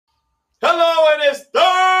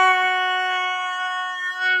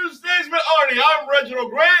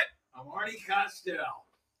Reginald Grant. I'm Arnie Costell.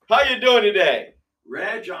 How you doing today?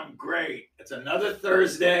 Reg, I'm great. It's another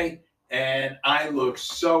Thursday, and I look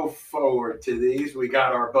so forward to these. We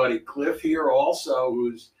got our buddy Cliff here also,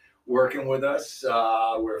 who's working with us.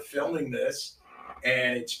 We're filming this,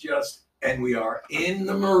 and we are in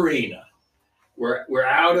the marina.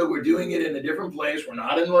 We're doing it in a different place. We're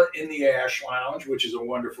not in the Ash Lounge, which is a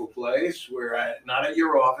wonderful place. We're not at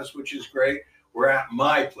your office, which is great. We're at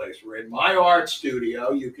my place. We're in my art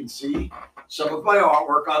studio. You can see some of my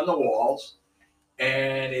artwork on the walls,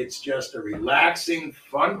 and it's just a relaxing,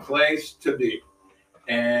 fun place to be.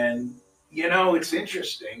 And, it's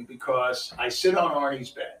interesting because I sit on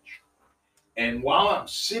Arnie's bench, and while I'm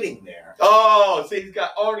sitting there... Oh, see, he's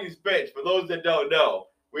got Arnie's bench. For those that don't know,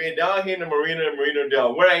 we're down here in the Marina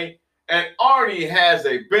Del Rey, and Arnie has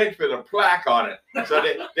a bench with a plaque on it. So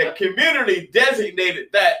the community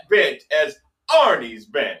designated that bench as Arnie's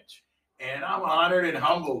bench. And I'm honored and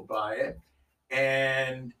humbled by it.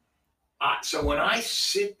 And so when I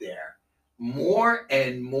sit there, more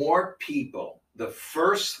and more people, the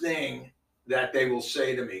first thing that they will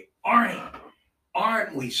say to me, Arnie,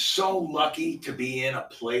 aren't we so lucky to be in a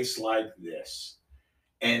place like this?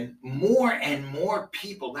 And more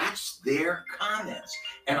people, that's their comments.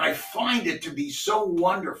 And I find it to be so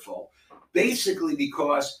wonderful, basically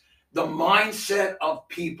because the mindset of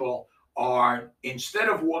people are, instead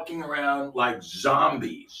of walking around like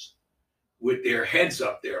zombies with their heads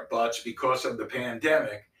up their butts because of the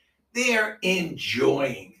pandemic, they're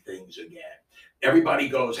enjoying things again. Everybody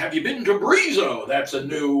goes, have you been to Brizo? That's a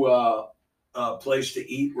new place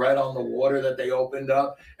to eat right on the water that they opened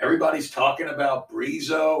up. Everybody's talking about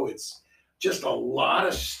Brizo. It's just a lot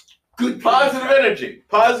of good positive energy.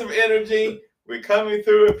 We're coming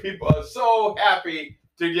through it. People are so happy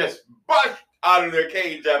to just bust out of their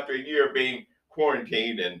cage after a year of being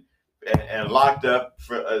quarantined and locked up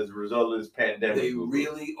as a result of this pandemic. They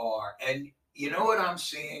really are. And you know what I'm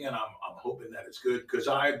seeing, and I'm hoping that it's good because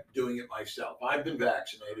I'm doing it myself. I've been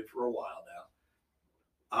vaccinated for a while now.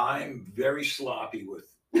 I'm very sloppy with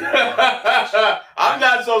I'm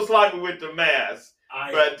not so sloppy with the mask,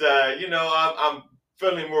 but I'm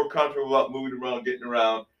feeling more comfortable about moving around, getting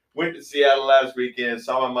around. Went to Seattle last weekend,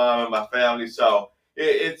 saw my mom and my family, so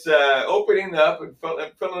it's opening up and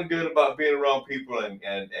feeling good about being around people and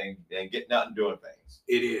getting out and doing things.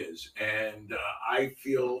 It is, and I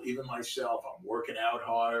feel even myself, I'm working out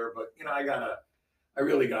harder, but I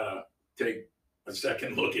really gotta take a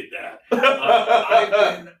second look at that.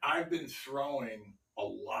 I've been throwing a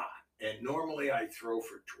lot, and normally I throw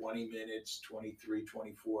for 20 minutes, 23,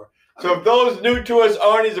 24. So if those new to us,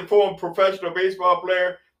 Arnie's a former professional baseball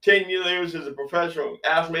player, 10 years as a professional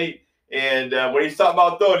athlete, and when he's talking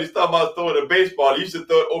about throwing a baseball. He used to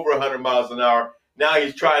throw it over 100 miles an hour. Now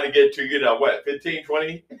he's trying to get to, 15,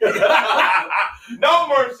 20? No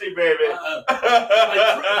mercy, baby. If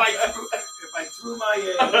I threw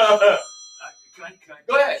my... Can I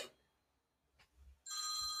go ahead.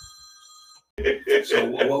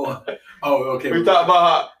 Okay. We talk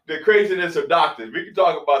about the craziness of doctors. We can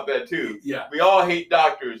talk about that too. Yeah. We all hate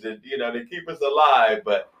doctors, and they keep us alive,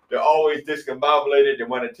 but they're always discombobulated. They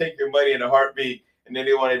want to take your money in a heartbeat, and then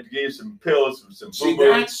they want to give you some pills, some See,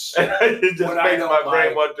 that's it just what makes my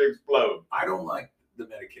brain want to explode. I don't like the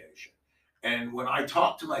medication. And when I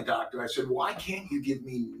talked to my doctor, I said, why can't you give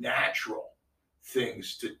me natural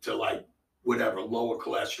things to like, whatever, lower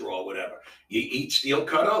cholesterol, whatever. You eat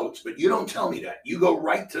steel-cut oats, but you don't tell me that. You go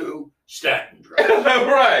right to statin drugs.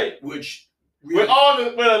 Right. Which really...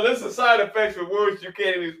 With a list of side effects with words you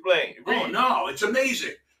can't even explain. Oh, no, it's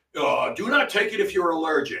amazing. Do not take it if you're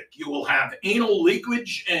allergic. You will have anal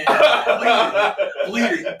leakage and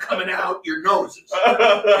bleeding coming out your noses.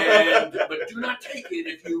 But do not take it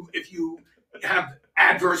if you have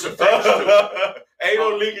adverse effects to it.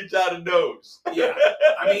 Anal leakage out of nose. Yeah.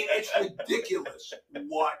 I mean, it's ridiculous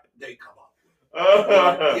what they come up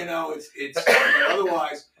with. It's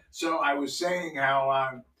otherwise. So I was saying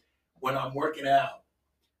how when I'm working out,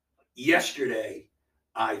 yesterday,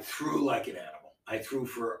 I threw like an animal. I threw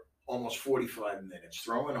for almost 45 minutes,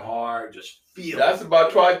 throwing hard, just feeling. That's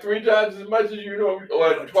about three times as much as you know,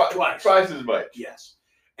 or twice as much. Yes.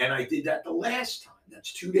 And I did that the last time.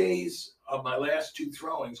 That's 2 days of my last 2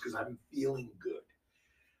 throwings because I'm feeling good.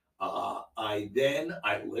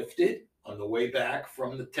 I lifted on the way back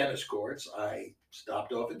from the tennis courts. I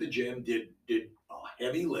stopped off at the gym, did a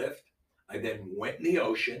heavy lift. I then went in the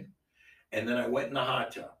ocean, and then I went in the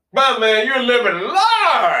hot tub. My man, you're living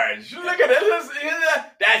large. Look at it.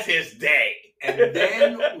 That's his day. And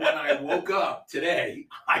then when I woke up today,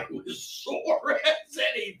 I was sore as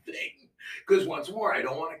anything. Because once more, I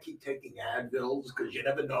don't want to keep taking Advils because you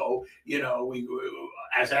never know. We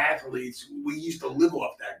as athletes, we used to live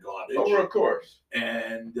off that garbage. Oh, of course.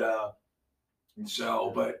 And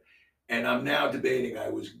and I'm now debating. I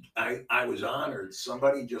was honored.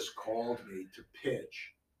 Somebody just called me to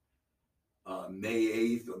pitch May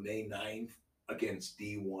 8th or May 9th against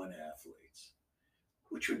D1 athletes,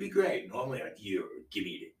 which would be great. Normally, give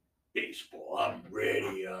me the baseball. I'm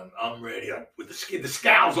ready. I'm ready. With the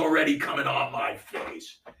scowl's already coming on my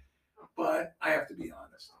face. But I have to be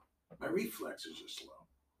honest. My reflexes are slow.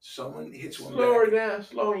 Someone hits one back.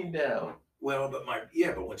 Slowing down. Well, but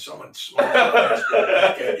when someone smokes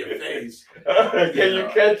back at your face, can you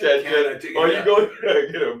catch that? Or you go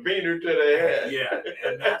get a beater to the head. Yeah,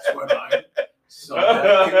 and that's what I'm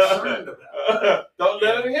somewhat concerned about. Don't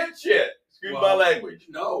let him hit shit. Excuse my language.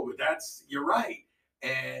 No, but you're right.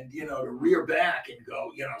 And, to rear back and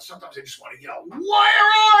go, sometimes I just want to yell, where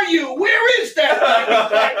are you? Where is that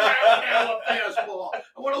fastball?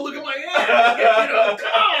 I want to look at my hand.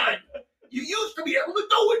 Come on. You used to be able to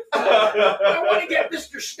do it. I want to get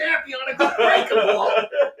Mr. Snappy on a good breaking ball.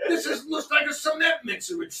 This looks like a cement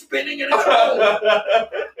mixer. It's spinning and it's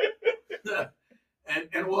rolling.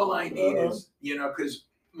 and all I need is, because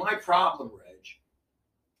my problem, Reg,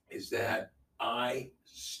 is that I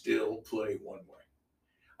still play one way.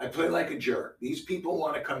 I play like a jerk. These people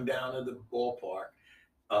want to come down to the ballpark.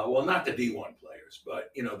 Well, not the D1 players,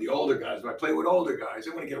 but, the older guys. If I play with older guys,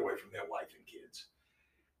 they want to get away from their wife and kids.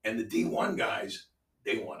 And the D1 guys,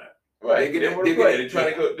 they want to. Right. They want to play.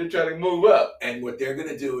 They're trying to move up. And what they're going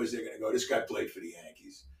to do is they're going to go, this guy played for the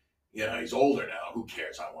Yankees. He's older now. Who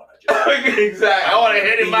cares? I want to just. Exactly. I want to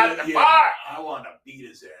hit him out the park. I want to beat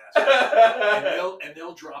his ass. and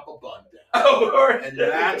they'll drop a bunt down. Oh, and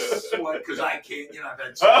that's what, because I can't, I've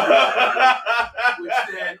had some, which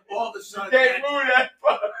then all of a sudden can't move that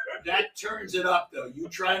far. That turns it up though. You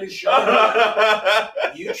trying to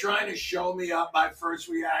show me up my first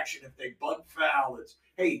reaction. If they bunt foul, it's,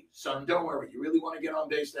 hey, son, don't worry. You really want to get on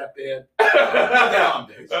base that bad? Get on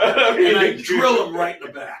base. And I drill him right in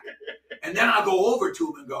the back. And then I'll go over to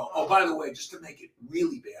him and go, oh, by the way, just to make it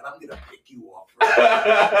really bad, I'm going to pick you off.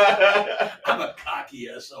 I'm a cocky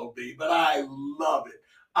SOB, but I love it.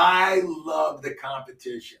 I love the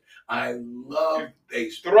competition. I love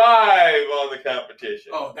baseball. Thrive on the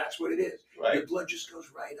competition. Oh, that's what it is. Right. Your blood just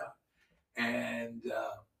goes right up. And,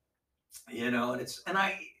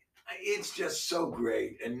 it's just so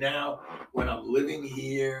great. And now when I'm living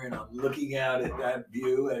here and I'm looking out at that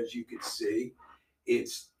view, as you could see,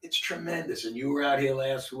 it's tremendous. And you were out here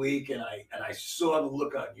last week, and I saw the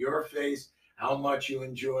look on your face, how much you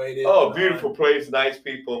enjoyed it. Oh, beautiful place, nice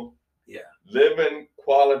people. Yeah. Living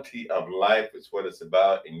quality of life is what it's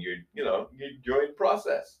about, and you enjoy the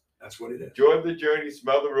process. That's what it is. Enjoy the journey,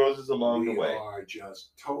 smell the roses along the way. We are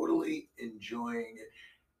just totally enjoying it.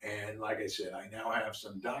 And like I said, I now have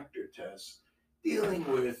some doctor tests dealing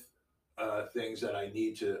with things that I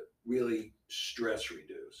need to really stress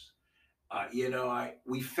reduce.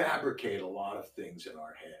 We fabricate a lot of things in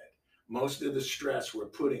our head. Most of the stress we're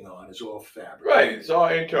putting on is all fabricated. Right, it's all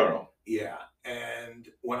internal. Yeah, and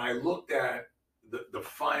when I looked at the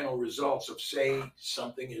final results of, say,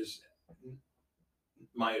 something is,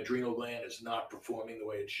 my adrenal gland is not performing the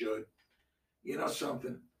way it should,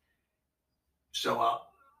 something. So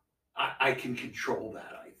I can control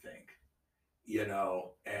that, I think,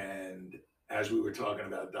 and as we were talking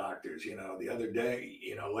about doctors, the other day,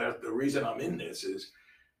 the reason I'm in this is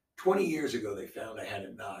 20 years ago, they found I had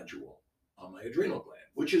a nodule on my adrenal gland,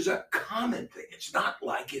 which is a common thing. It's not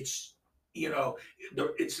like it's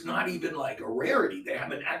not even like a rarity. They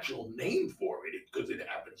have an actual name for it because it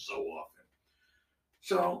happens so often.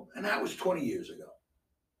 So, and that was 20 years ago.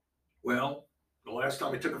 Well, the last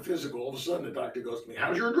time I took a physical, all of a sudden the doctor goes to me,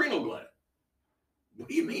 how's your adrenal gland? What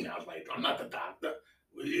do you mean, I'm not the doctor.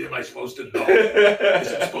 Am I supposed to know?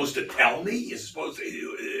 Is it supposed to tell me? Is it supposed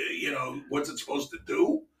to, what's it supposed to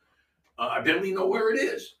do? I barely know where it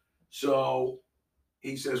is. So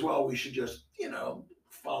he says, well, we should just,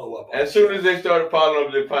 follow up. As soon as they started following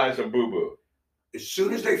up, they find some boo-boo. As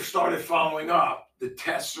soon as they started following up, the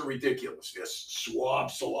tests are ridiculous. There's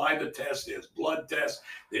swab, saliva tests, there's blood tests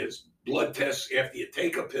after you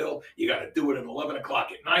take a pill. You got to do it at 11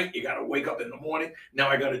 o'clock at night. You got to wake up in the morning. Now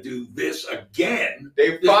I got to do this again.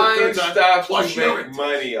 They find stuff to make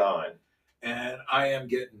money on. And I am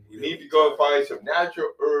getting. You need to go and find some natural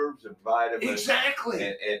herbs and vitamins.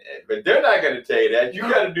 Exactly. But they're not going to tell you that. You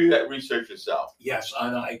got to do that research yourself. Yes,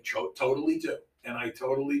 and I totally do. And I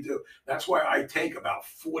totally do. That's why I take about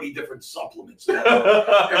 40 different supplements.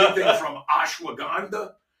 Everything from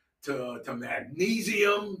ashwagandha to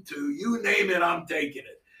magnesium to you name it, I'm taking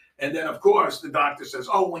it. And then, of course, the doctor says,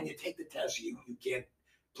 oh, when you take the test, you can't,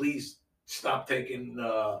 please stop taking,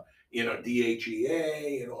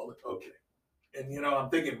 DHEA and all that. Okay. And, I'm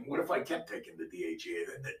thinking, what if I kept taking the DHEA?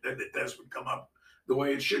 Then the test would come up the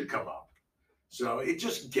way it should come up. So it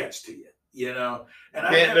just gets to you, And you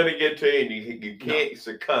can't let it get to you. You can't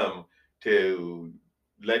succumb to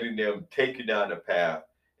letting them take you down the path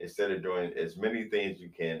instead of doing as many things you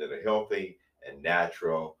can that are healthy and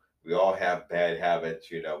natural. We all have bad habits,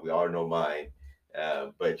 we all know mine.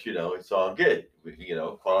 But it's all good.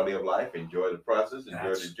 Quality of life, enjoy the process,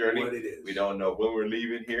 enjoy the journey. What it is. We don't know when we're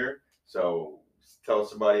leaving here. So tell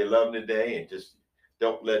somebody you love them today, and just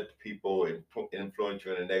don't let people influence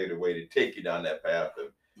you in a negative way to take you down that path.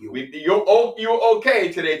 You're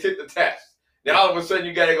okay today, took the test. Now all of a sudden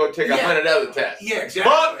you got to go take 100 other tests. Yeah,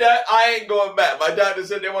 exactly. Fuck that! I ain't going back. My doctor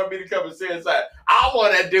said they want me to come and see inside. I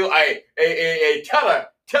want to do a tele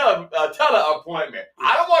appointment.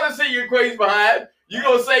 I don't want to see your crazy behind. You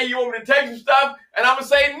gonna say you want me to take some stuff, and I'm gonna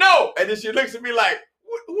say no. And then she looks at me like,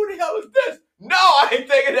 who the hell is this? No, I ain't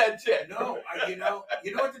taking that shit. No, you know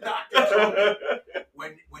what the doctor told me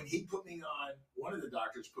when he put me on. One of the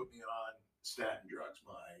doctors put me on statin drugs.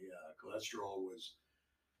 My cholesterol was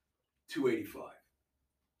 285.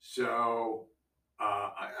 So,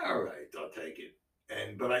 all right, I'll take it.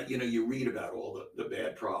 But you read about all the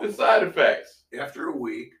bad problems, the side effects. After a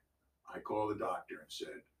week, I called the doctor and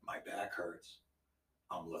said, my back hurts,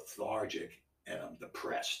 I'm lethargic, and I'm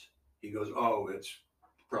depressed. He goes, oh, it's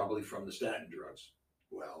probably from the statin drugs.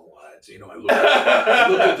 Well, I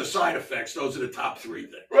looked at the side effects. Those are the top 3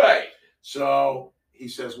 things. Right. So he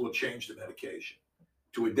says, we'll change the medication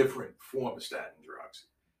to a different form of statin drugs.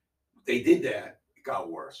 They did that. It got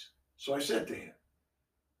worse. So I said to him,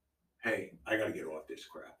 hey, I got to get off this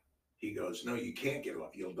crap. He goes, no, you can't get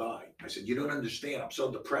off. You'll die. I said, you don't understand. I'm so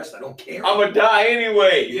depressed. I don't care. I'm going to die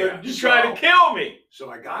anyway. Yeah. You're trying to kill me. So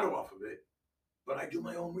I got off of it, but I do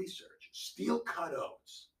my own research. Steel cut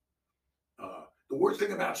oats. The worst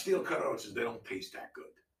thing about steel cut oats is they don't taste that good.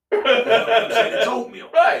 You know what I'm saying? It's oatmeal.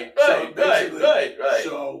 Right.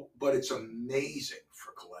 So, but it's amazing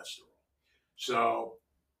for cholesterol. So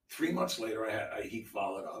 3 months later, he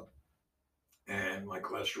followed up, and my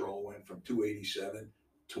cholesterol went from 287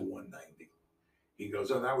 to 190. He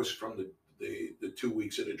goes, oh, that was from the 2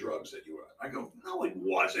 weeks of the drugs that you were on. I go, no, it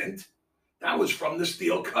wasn't. That was from the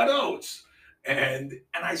steel cut oats. And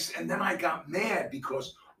then I got mad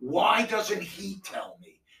because why doesn't he tell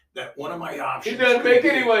me that one of my options? He doesn't make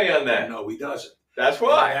any money on that. No, he doesn't. That's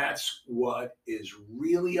why. And that's what is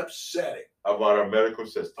really upsetting about our medical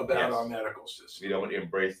system. Our medical system. We don't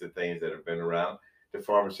embrace the things that have been around. The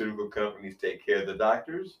pharmaceutical companies take care of the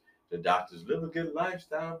doctors. The doctors live a good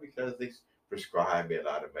lifestyle because they prescribe me a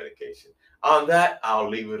lot of medication. On that, I'll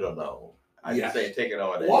leave it alone. I just ain't taking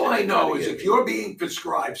all that. All I know is if you're being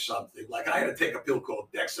prescribed something, like I had to take a pill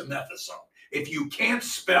called dexamethasone. If you can't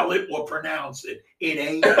spell it or pronounce it, it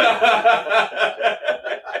ain't good.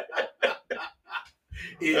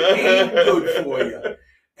 It ain't good for you.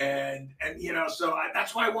 And so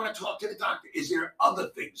that's why I want to talk to the doctor. Is there other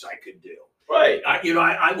things I could do? Right.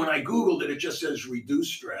 When I Googled it, it just says reduce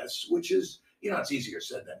stress, which is, it's easier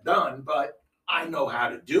said than done, but I know how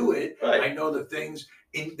to do it. Right. I know the things.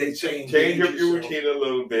 They say change your routine a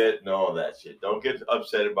little bit and all that shit. Don't get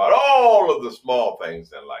upset about all of the small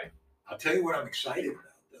things in life. I'll tell you what I'm excited about,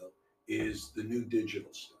 though, is the new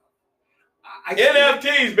digital stuff.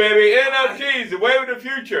 NFTs, baby. NFTs, the way of the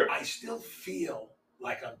future. I still feel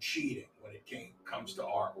like I'm cheating when it comes to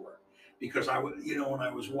artwork. Because when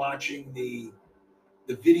I was watching the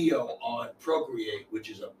video on Procreate, which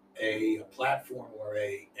is a platform or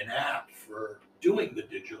an app for doing the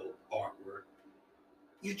digital artwork,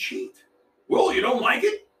 you cheat. Well, you don't like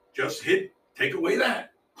it? Just take away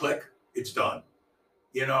that. Click, it's done.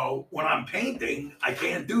 When I'm painting, I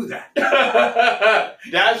can't do that.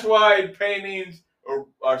 That's why paintings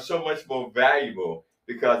are so much more valuable,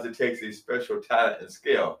 because it takes a special talent and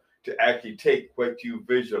skill to actually take what you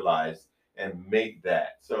visualize and make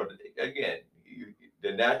that. So again,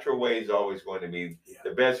 the natural way is always going to be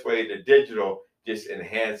the best way. The digital just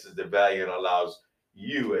enhances the value and allows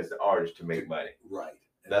you as the artist to make money. Right.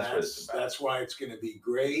 That's what it's about. That's why it's going to be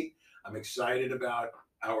great. I'm excited about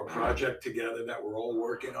our project together that we're all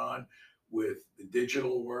working on with the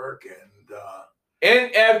digital work and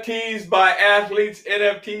NFTs by athletes,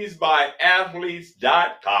 NFTs by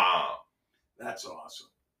athletes.com. That's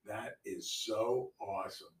awesome. That is so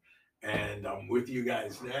awesome. And I'm with you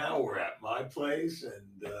guys now. We're at my place,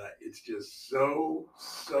 and it's just so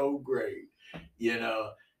great.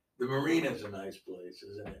 The marina's a nice place,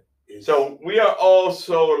 isn't it? So we are all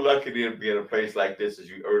so lucky to be in a place like this, as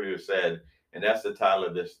you earlier said, and that's the title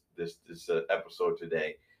of this episode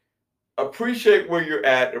today. Appreciate where you're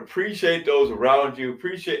at, appreciate those around you,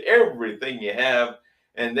 appreciate everything you have,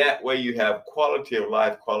 and that way you have quality of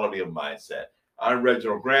life, quality of mindset. I'm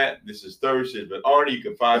Reginald Grant. This is Thursdays with Arnie. You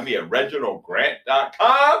can find me at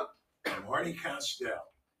reginaldgrant.com. I'm Arnie Costell,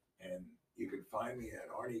 and you can find me at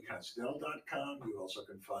arniecostell.com. You also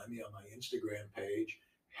can find me on my Instagram page,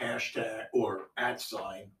 hashtag or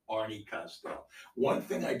 @Arnie Costell. One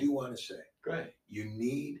thing I do want to say, go ahead. You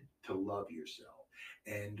need to love yourself.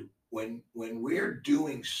 And when we're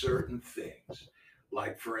doing certain things,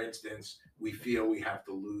 like for instance, we feel we have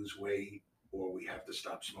to lose weight, or we have to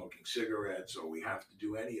stop smoking cigarettes, or we have to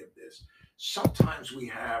do any of this, sometimes we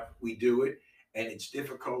do it and it's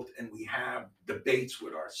difficult, and we have debates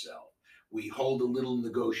with ourselves. We hold a little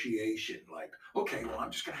negotiation, like, okay, well,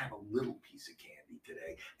 I'm just going to have a little piece of candy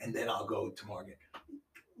today, and then I'll go tomorrow again.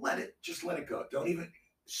 Let it go. Don't even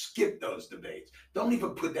skip those debates. Don't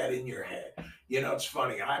even put that in your head. You know, it's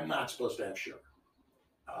funny. I'm not supposed to have sugar.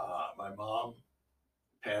 My mom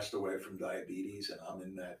passed away from diabetes, and I'm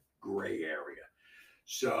in that gray area.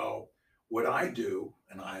 So what I do,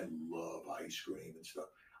 and I love ice cream and stuff,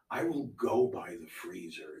 I will go by the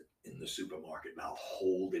freezer in the supermarket and I'll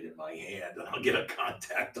hold it in my hand, and I'll get a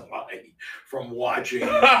contact eye from watching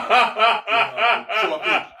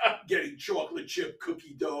getting chocolate chip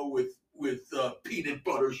cookie dough with peanut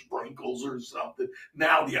butter sprinkles or something.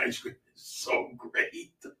 Now the ice cream is so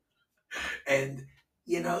great. And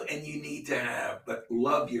you need to but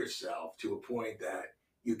love yourself to a point that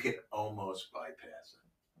you can almost bypass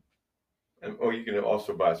it. Or you can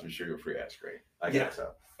also buy some sugar-free ice cream. I guess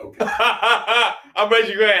so. Okay. I'm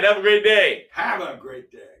Reggie Grant. Have a great day. Have a great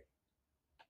day.